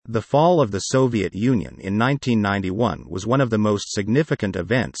The fall of the Soviet Union in 1991 was one of the most significant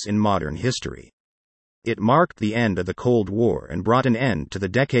events in modern history. It marked the end of the Cold War and brought an end to the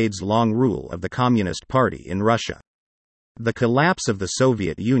decades-long rule of the Communist Party in Russia. The collapse of the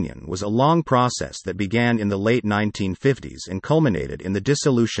Soviet Union was a long process that began in the late 1950s and culminated in the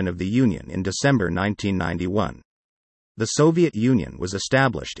dissolution of the Union in December 1991. The Soviet Union was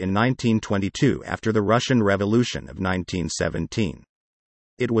established in 1922 after the Russian Revolution of 1917.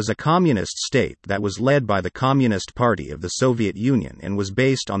 It was a communist state that was led by the Communist Party of the Soviet Union and was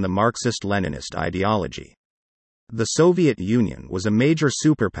based on the Marxist-Leninist ideology. The Soviet Union was a major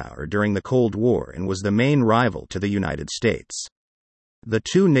superpower during the Cold War and was the main rival to the United States. The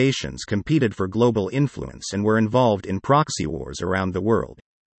two nations competed for global influence and were involved in proxy wars around the world.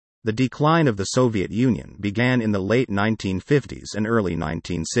 The decline of the Soviet Union began in the late 1950s and early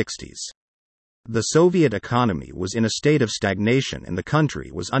 1960s. The Soviet economy was in a state of stagnation and the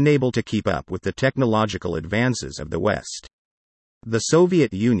country was unable to keep up with the technological advances of the West. The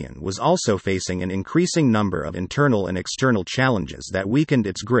Soviet Union was also facing an increasing number of internal and external challenges that weakened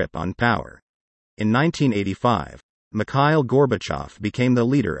its grip on power. In 1985, Mikhail Gorbachev became the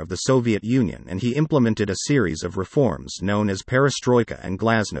leader of the Soviet Union and he implemented a series of reforms known as perestroika and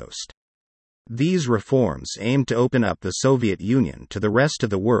glasnost. These reforms aimed to open up the Soviet Union to the rest of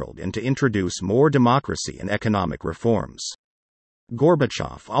the world and to introduce more democracy and economic reforms.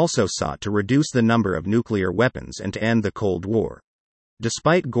 Gorbachev also sought to reduce the number of nuclear weapons and to end the Cold War.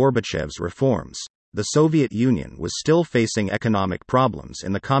 Despite Gorbachev's reforms, the Soviet Union was still facing economic problems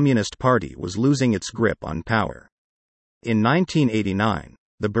and the Communist Party was losing its grip on power. In 1989,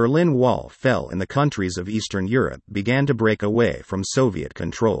 the Berlin Wall fell and the countries of Eastern Europe began to break away from Soviet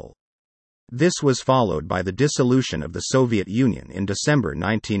control. This was followed by the dissolution of the Soviet Union in December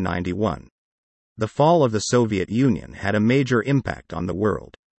 1991. The fall of the Soviet Union had a major impact on the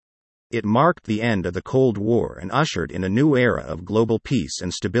world. It marked the end of the Cold War and ushered in a new era of global peace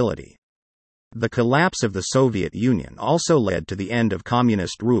and stability. The collapse of the Soviet Union also led to the end of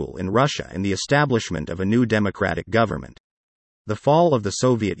communist rule in Russia and the establishment of a new democratic government. The fall of the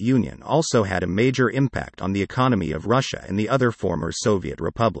Soviet Union also had a major impact on the economy of Russia and the other former Soviet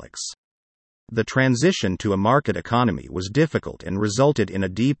republics. The transition to a market economy was difficult and resulted in a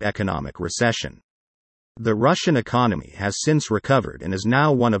deep economic recession. The Russian economy has since recovered and is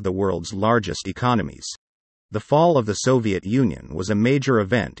now one of the world's largest economies. The fall of the Soviet Union was a major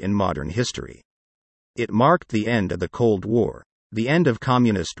event in modern history. It marked the end of the Cold War, the end of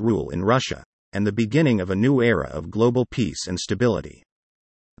communist rule in Russia, and the beginning of a new era of global peace and stability.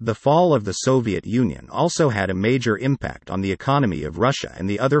 The fall of the Soviet Union also had a major impact on the economy of Russia and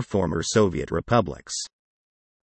the other former Soviet republics.